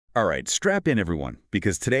All right, strap in everyone,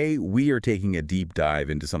 because today we are taking a deep dive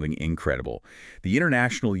into something incredible, the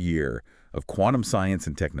International Year of Quantum Science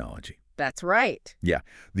and Technology. That's right. Yeah,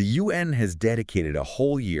 the UN has dedicated a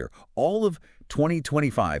whole year, all of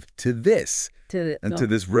 2025, to this, To the, and no. to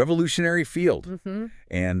this revolutionary field. hmm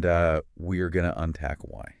And we are going to unpack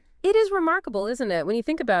why. It is remarkable, isn't it? When you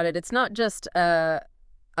think about it, it's not just a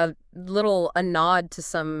nod to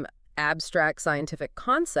some abstract scientific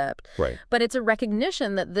concept, Right. but it's a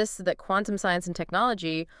recognition that that quantum science and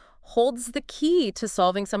technology holds the key to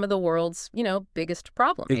solving some of the world's, biggest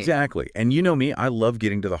problems. Exactly. And you know me, I love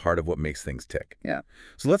getting to the heart of what makes things tick. Yeah.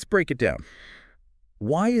 So let's break it down.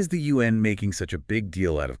 Why is the UN making such a big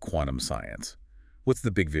deal out of quantum science? What's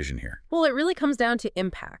the big vision here? Well, it really comes down to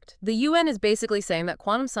impact. The UN is basically saying that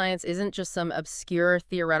quantum science isn't just some obscure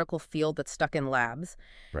theoretical field that's stuck in labs.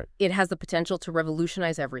 Right. It has the potential to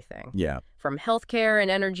revolutionize everything, Yeah. from healthcare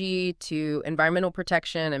and energy to environmental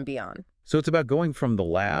protection and beyond. So it's about going from the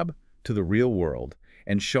lab to the real world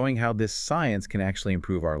and showing how this science can actually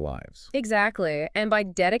improve our lives. Exactly. And by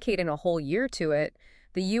dedicating a whole year to it,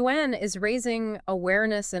 the UN is raising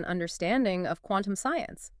awareness and understanding of quantum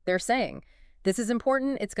science. They're saying, this is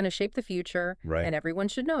important, it's going to shape the future, Right. and everyone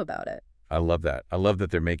should know about it. I love that. I love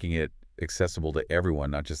that they're making it accessible to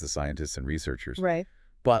everyone, not just the scientists and researchers. Right.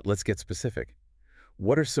 But let's get specific.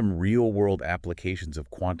 What are some real-world applications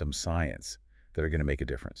of quantum science that are going to make a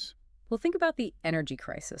difference? Well, think about the energy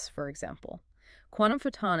crisis, for example. Quantum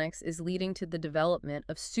photonics is leading to the development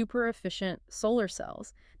of super efficient solar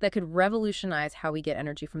cells that could revolutionize how we get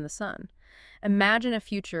energy from the sun. Imagine a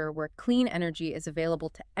future where clean energy is available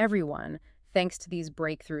to everyone thanks to these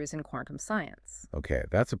breakthroughs in quantum science. Okay,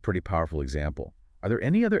 that's a pretty powerful example. Are there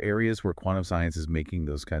any other areas where quantum science is making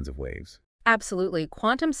those kinds of waves? Absolutely.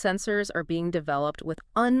 Quantum sensors are being developed with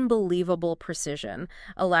unbelievable precision,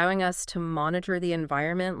 allowing us to monitor the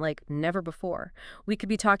environment like never before. We could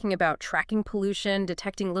be talking about tracking pollution,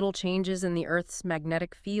 detecting little changes in the Earth's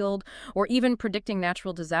magnetic field, or even predicting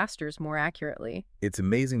natural disasters more accurately. It's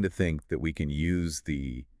amazing to think that we can use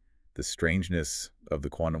the strangeness of the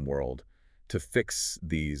quantum world to fix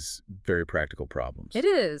these very practical problems. It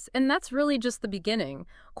is, and that's really just the beginning.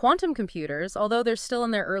 Quantum computers, although they're still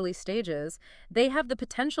in their early stages, they have the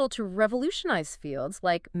potential to revolutionize fields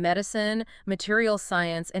like medicine, material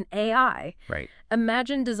science, and AI. Right.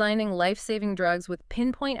 Imagine designing life-saving drugs with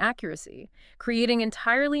pinpoint accuracy, creating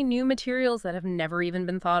entirely new materials that have never even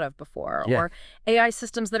been thought of before, Yeah. or AI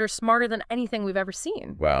systems that are smarter than anything we've ever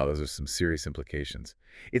seen. Wow, those are some serious implications.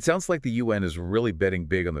 It sounds like the UN is really betting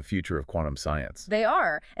big on the future of quantum science. They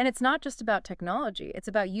are. And it's not just about technology. It's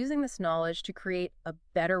about using this knowledge to create a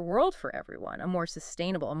better world for everyone, a more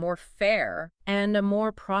sustainable, a more fair, and a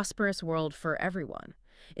more prosperous world for everyone.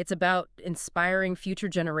 It's about inspiring future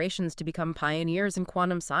generations to become pioneers in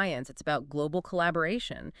quantum science. It's about global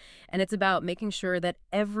collaboration. And it's about making sure that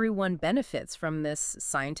everyone benefits from this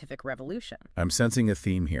scientific revolution. I'm sensing a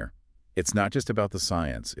theme here. It's not just about the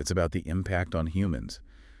science, it's about the impact on humans,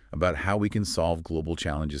 about how we can solve global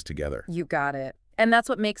challenges together. You got it. And that's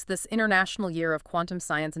what makes this International Year of Quantum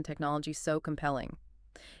Science and Technology so compelling.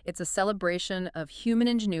 It's a celebration of human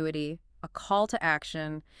ingenuity, a call to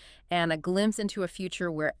action, and a glimpse into a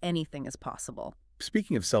future where anything is possible.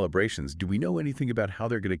 Speaking of celebrations, do we know anything about how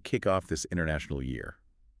they're going to kick off this international year?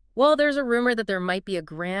 Well, there's a rumor that there might be a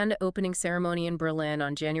grand opening ceremony in Berlin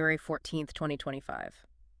on January 14th, 2025.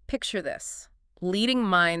 Picture this. Leading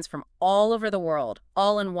minds from all over the world,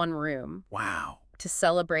 all in one room, Wow. to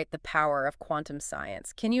celebrate the power of quantum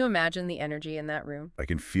science. Can you imagine the energy in that room? I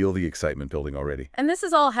can feel the excitement building already. And this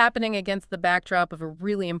is all happening against the backdrop of a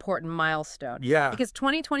really important milestone. Yeah. Because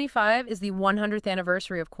 2025 is the 100th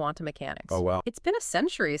anniversary of quantum mechanics. Oh, wow. It's been a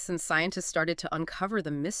century since scientists started to uncover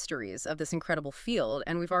the mysteries of this incredible field,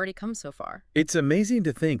 and we've already come so far. It's amazing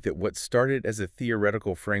to think that what started as a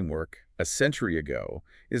theoretical framework a century ago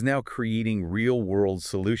is now creating real-world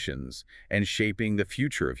solutions and shaping the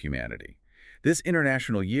future of humanity. This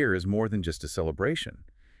International Year is more than just a celebration.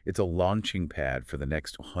 It's a launching pad for the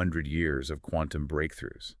next 100 years of quantum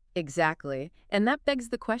breakthroughs. Exactly. And that begs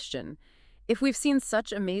the question, if we've seen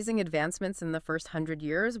such amazing advancements in the first 100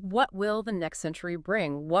 years, what will the next century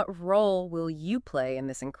bring? What role will you play in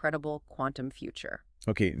this incredible quantum future?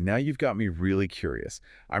 Okay, now you've got me really curious.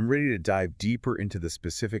 I'm ready to dive deeper into the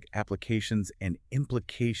specific applications and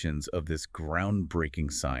implications of this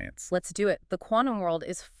groundbreaking science. Let's do it. The quantum world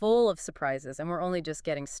is full of surprises, and we're only just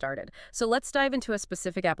getting started. So let's dive into a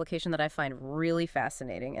specific application that I find really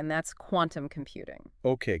fascinating, and that's quantum computing.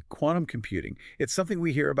 Okay, quantum computing. It's something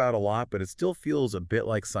we hear about a lot, but it still feels a bit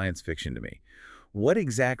like science fiction to me. What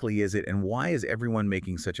exactly is it, and why is everyone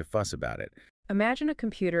making such a fuss about it? Imagine a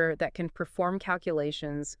computer that can perform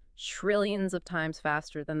calculations trillions of times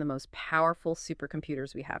faster than the most powerful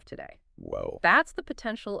supercomputers we have today. Whoa. That's the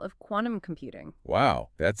potential of quantum computing. Wow,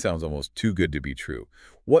 that sounds almost too good to be true.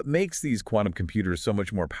 What makes these quantum computers so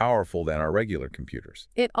much more powerful than our regular computers?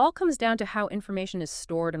 It all comes down to how information is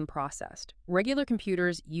stored and processed. Regular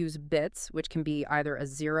computers use bits, which can be either a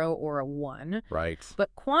 0 or a 1, Right.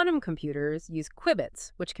 but quantum computers use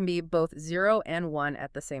qubits, which can be both 0 and 1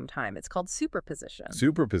 at the same time. It's called superposition.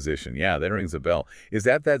 Superposition, yeah, that rings a bell. Is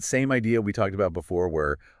that same idea we talked about before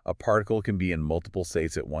where a particle can be in multiple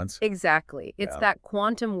states at once? Exactly. It's Yeah. that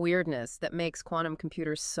quantum weirdness that makes quantum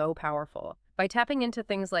computers so powerful. By tapping into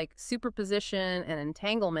things like superposition and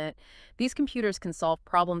entanglement, these computers can solve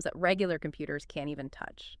problems that regular computers can't even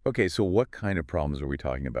touch. Okay, so what kind of problems are we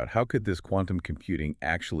talking about? How could this quantum computing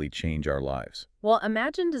actually change our lives? Well,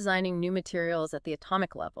 imagine designing new materials at the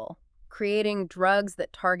atomic level, creating drugs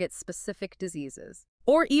that target specific diseases,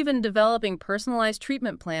 or even developing personalized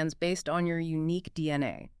treatment plans based on your unique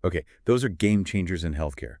DNA. Okay, those are game changers in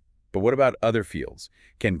healthcare. But what about other fields?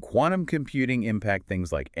 Can quantum computing impact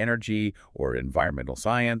things like energy or environmental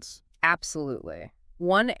science? Absolutely.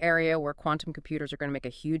 One area where quantum computers are going to make a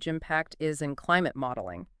huge impact is in climate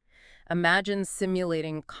modeling. Imagine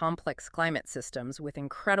simulating complex climate systems with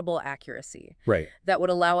incredible accuracy Right. that would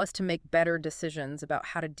allow us to make better decisions about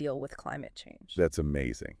how to deal with climate change. That's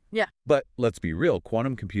amazing. Yeah. But let's be real,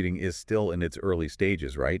 quantum computing is still in its early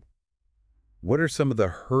stages, right? What are some of the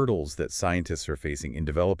hurdles that scientists are facing in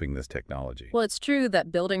developing this technology? Well, it's true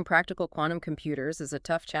that building practical quantum computers is a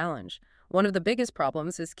tough challenge. One of the biggest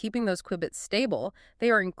problems is keeping those qubits stable.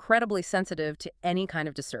 They are incredibly sensitive to any kind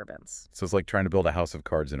of disturbance. So it's like trying to build a house of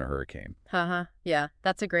cards in a hurricane. Haha, yeah,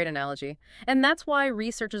 that's a great analogy. And that's why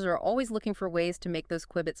researchers are always looking for ways to make those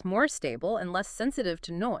qubits more stable and less sensitive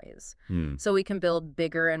to noise, Hmm. so we can build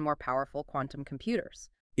bigger and more powerful quantum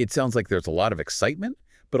computers. It sounds like there's a lot of excitement,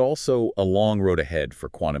 but also a long road ahead for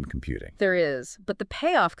quantum computing. There is, but the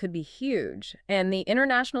payoff could be huge. And the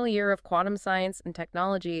International Year of Quantum Science and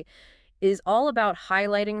Technology is all about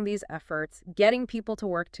highlighting these efforts, getting people to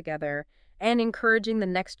work together, and encouraging the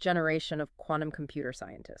next generation of quantum computer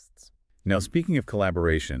scientists. Now, speaking of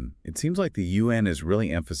collaboration, it seems like the UN is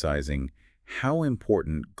really emphasizing how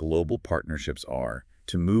important global partnerships are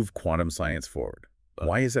to move quantum science forward.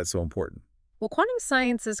 Why is that so important? Well, quantum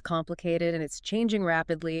science is complicated and it's changing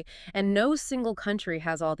rapidly, and no single country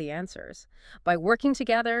has all the answers. By working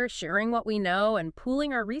together, sharing what we know, and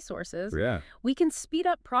pooling our resources, Yeah. we can speed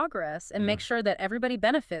up progress and Yeah. make sure that everybody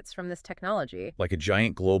benefits from this technology. Like a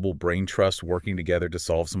giant global brain trust working together to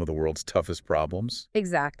solve some of the world's toughest problems?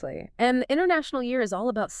 Exactly. And the International Year is all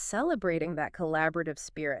about celebrating that collaborative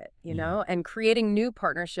spirit, Yeah. and creating new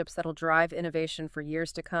partnerships that'll drive innovation for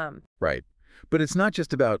years to come. Right. But it's not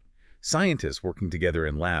just about scientists working together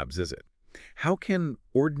in labs, is it? How can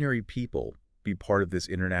ordinary people be part of this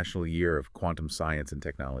International Year of Quantum Science and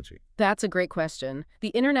Technology? That's a great question. The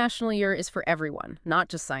International Year is for everyone, not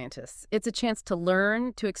just scientists. It's a chance to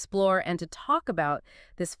learn, to explore, and to talk about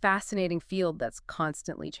this fascinating field that's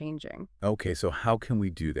constantly changing. Okay, so how can we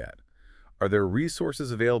do that? Are there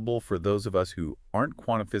resources available for those of us who aren't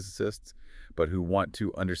quantum physicists, but who want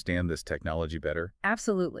to understand this technology better?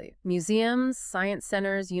 Absolutely. Museums, science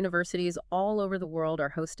centers, universities all over the world are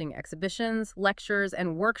hosting exhibitions, lectures,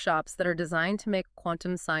 and workshops that are designed to make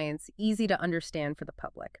quantum science easy to understand for the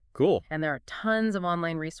public. Cool. And there are tons of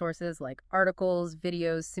online resources like articles,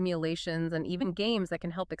 videos, simulations, and even games that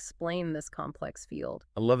can help explain this complex field.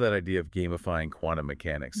 I love that idea of gamifying quantum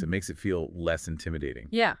mechanics. It makes it feel less intimidating.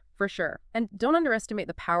 Yeah, for sure. And don't underestimate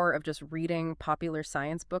the power of just reading popular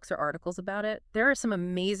science books or articles about it. There are some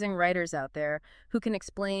amazing writers out there who can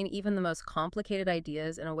explain even the most complicated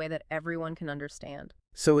ideas in a way that everyone can understand.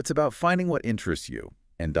 So it's about finding what interests you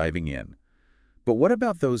and diving in. But what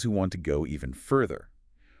about those who want to go even further?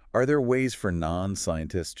 Are there ways for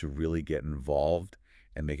non-scientists to really get involved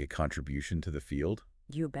and make a contribution to the field?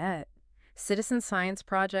 You bet. Citizen science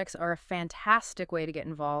projects are a fantastic way to get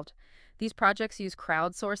involved. These projects use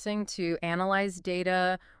crowdsourcing to analyze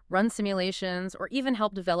data, run simulations, or even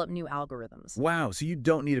help develop new algorithms. Wow, so you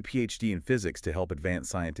don't need a PhD in physics to help advance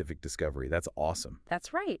scientific discovery. That's awesome.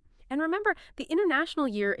 That's right. And remember, the International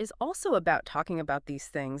Year is also about talking about these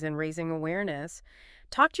things and raising awareness.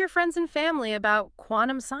 Talk to your friends and family about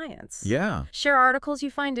quantum science. Yeah. Share articles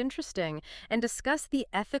you find interesting and discuss the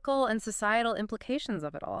ethical and societal implications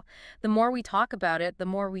of it all. The more we talk about it, the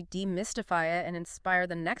more we demystify it and inspire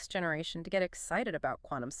the next generation to get excited about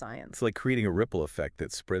quantum It's science. like creating a ripple effect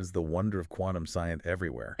that spreads the wonder of quantum science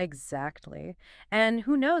everywhere. Exactly. And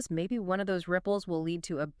who knows, maybe one of those ripples will lead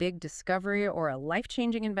to a big discovery or a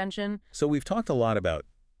life-changing invention. So we've talked a lot about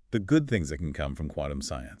the good things that can come from quantum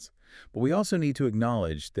science, but we also need to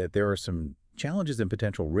acknowledge that there are some challenges and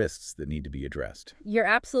potential risks that need to be addressed. You're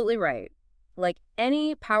absolutely right. Like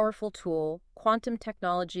any powerful tool, quantum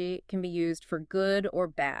technology can be used for good or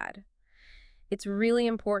bad. It's really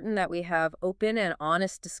important that we have open and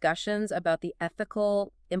honest discussions about the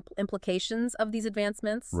ethical implications of these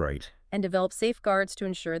advancements Right. and develop safeguards to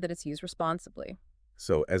ensure that it's used responsibly.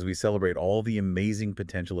 So as we celebrate all the amazing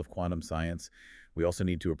potential of quantum science, we also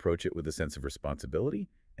need to approach it with a sense of responsibility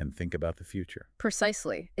and think about the future.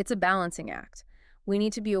 Precisely. It's a balancing act. We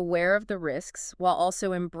need to be aware of the risks while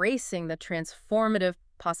also embracing the transformative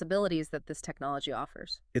possibilities that this technology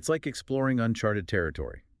offers. It's like exploring uncharted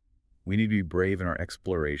territory. We need to be brave in our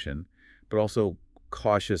exploration, but also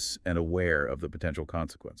cautious and aware of the potential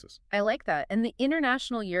consequences. I like that. And the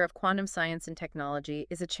International Year of Quantum Science and Technology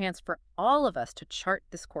is a chance for all of us to chart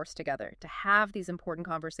this course together, to have these important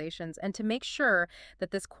conversations, and to make sure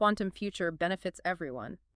that this quantum future benefits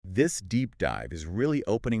everyone. This deep dive is really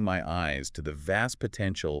opening my eyes to the vast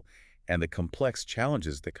potential and the complex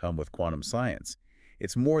challenges that come with quantum science.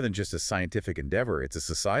 It's more than just a scientific endeavor, it's a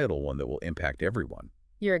societal one that will impact everyone.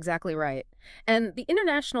 You're exactly right. And the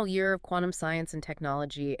International Year of Quantum Science and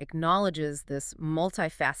Technology acknowledges this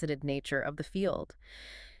multifaceted nature of the field.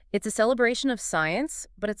 It's a celebration of science,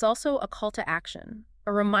 but it's also a call to action,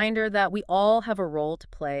 a reminder that we all have a role to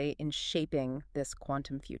play in shaping this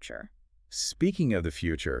quantum future. Speaking of the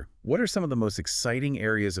future, what are some of the most exciting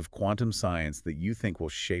areas of quantum science that you think will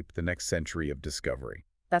shape the next century of discovery?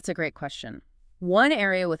 That's a great question. One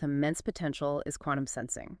area with immense potential is quantum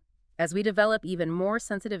sensing. As we develop even more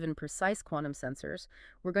sensitive and precise quantum sensors,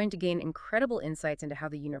 we're going to gain incredible insights into how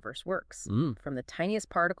the universe works, Mm. from the tiniest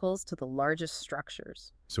particles to the largest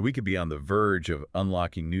structures. So we could be on the verge of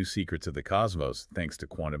unlocking new secrets of the cosmos thanks to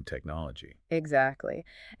quantum technology. Exactly.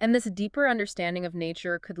 And this deeper understanding of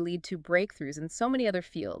nature could lead to breakthroughs in so many other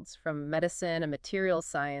fields, from medicine and materials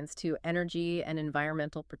science to energy and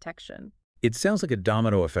environmental protection. It sounds like a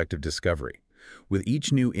domino effect of discovery, with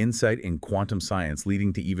each new insight in quantum science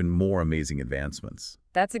leading to even more amazing advancements.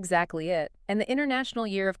 That's exactly it. And the International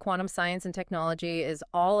Year of Quantum Science and Technology is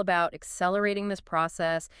all about accelerating this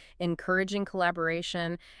process, encouraging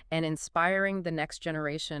collaboration, and inspiring the next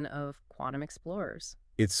generation of quantum explorers.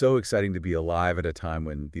 It's so exciting to be alive at a time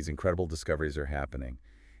when these incredible discoveries are happening,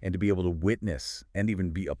 and to be able to witness and even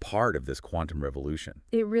be a part of this quantum revolution.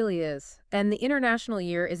 It really is. And the International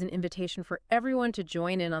Year is an invitation for everyone to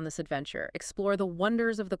join in on this adventure, explore the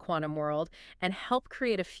wonders of the quantum world, and help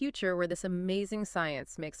create a future where this amazing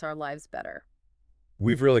science makes our lives better.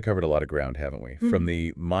 We've really covered a lot of ground, haven't we? From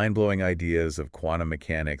the mind-blowing ideas of quantum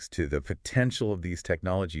mechanics to the potential of these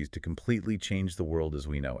technologies to completely change the world as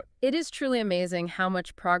we know it. It is truly amazing how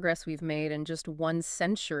much progress we've made in just 1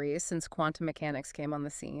 century since quantum mechanics came on the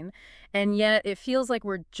scene. And yet it feels like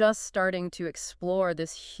we're just starting to explore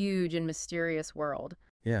this huge and mysterious world.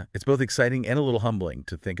 Yeah, it's both exciting and a little humbling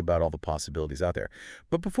to think about all the possibilities out there.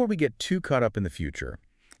 But before we get too caught up in the future,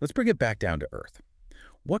 let's bring it back down to Earth.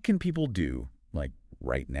 What can people do, like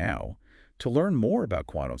right now, to learn more about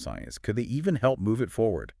quantum science? Could they even help move it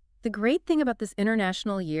forward? The great thing about this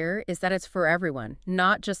International Year is that it's for everyone,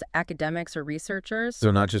 not just academics or researchers. So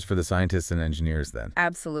not just for the scientists and engineers then.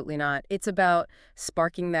 Absolutely not. It's about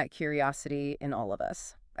sparking that curiosity in all of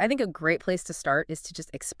us. I think a great place to start is to just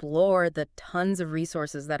explore the tons of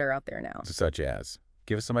resources that are out there now. Such as?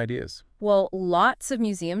 Give us some ideas. Well, lots of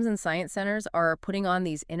museums and science centers are putting on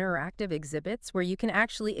these interactive exhibits where you can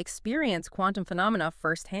actually experience quantum phenomena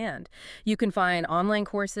firsthand. You can find online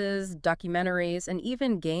courses, documentaries, and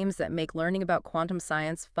even games that make learning about quantum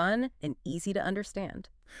science fun and easy to understand.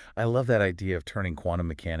 I love that idea of turning quantum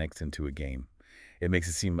mechanics into a game. It makes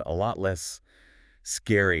it seem a lot less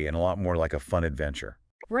scary and a lot more like a fun adventure.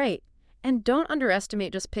 Right. And don't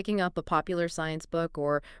underestimate just picking up a popular science book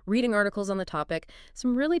or reading articles on the topic.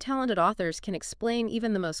 Some really talented authors can explain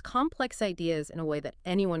even the most complex ideas in a way that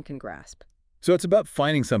anyone can grasp. So it's about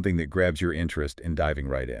finding something that grabs your interest and diving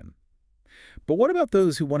right in. But what about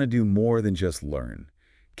those who want to do more than just learn?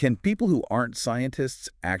 Can people who aren't scientists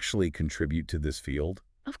actually contribute to this field?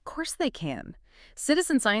 Of course they can.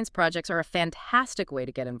 Citizen science projects are a fantastic way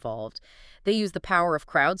to get involved. They use the power of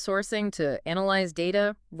crowdsourcing to analyze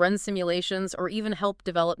data, run simulations, or even help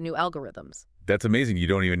develop new algorithms. That's amazing. You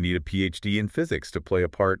don't even need a PhD in physics to play a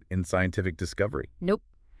part in scientific discovery. Nope.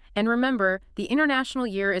 And remember, the International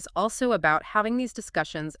Year is also about having these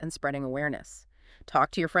discussions and spreading awareness.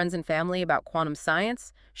 Talk to your friends and family about quantum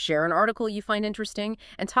science, share an article you find interesting,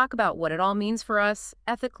 and talk about what it all means for us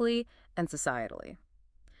ethically and societally.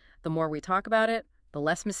 The more we talk about it, the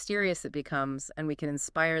less mysterious it becomes, and we can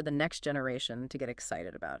inspire the next generation to get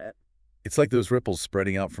excited about it. It's like those ripples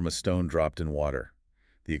spreading out from a stone dropped in water.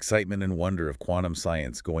 The excitement and wonder of quantum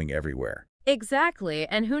science going everywhere. Exactly,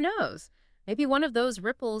 and who knows? Maybe one of those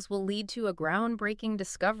ripples will lead to a groundbreaking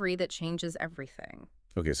discovery that changes everything.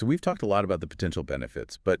 Okay, so we've talked a lot about the potential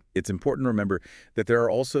benefits, but it's important to remember that there are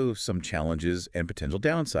also some challenges and potential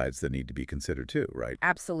downsides that need to be considered too, right?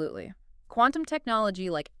 Absolutely. Quantum technology,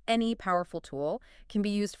 like any powerful tool, can be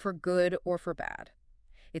used for good or for bad.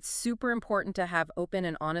 It's super important to have open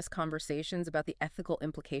and honest conversations about the ethical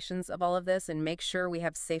implications of all of this and make sure we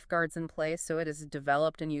have safeguards in place so it is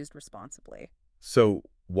developed and used responsibly. So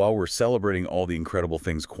while we're celebrating all the incredible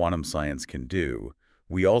things quantum science can do,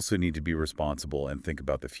 we also need to be responsible and think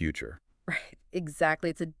about the future, Right, exactly.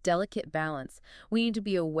 It's a delicate balance. We need to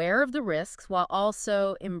be aware of the risks while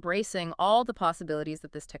also embracing all the possibilities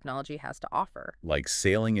that this technology has to offer. like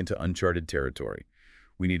sailing into uncharted territory.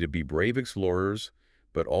 We need to be brave explorers,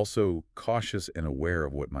 but also cautious and aware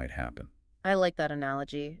of what might happen. I like that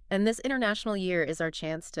analogy. And this International Year is our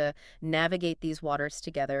chance to navigate these waters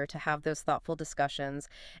together, to have those thoughtful discussions,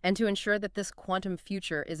 and to ensure that this quantum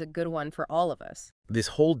future is a good one for all of us. This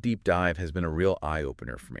whole deep dive has been a real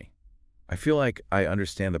eye-opener for me. I feel like I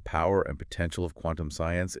understand the power and potential of quantum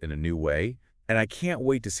science in a new way, and I can't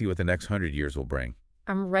wait to see what the next 100 years will bring.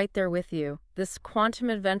 I'm right there with you. This quantum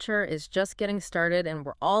adventure is just getting started and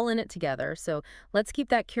we're all in it together. So let's keep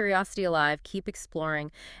that curiosity alive, keep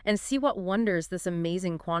exploring, and see what wonders this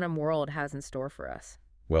amazing quantum world has in store for us.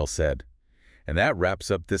 Well said. And that wraps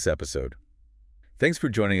up this episode. Thanks for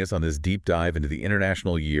joining us on this deep dive into the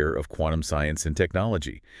International Year of Quantum Science and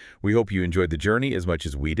Technology. We hope you enjoyed the journey as much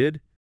as we did.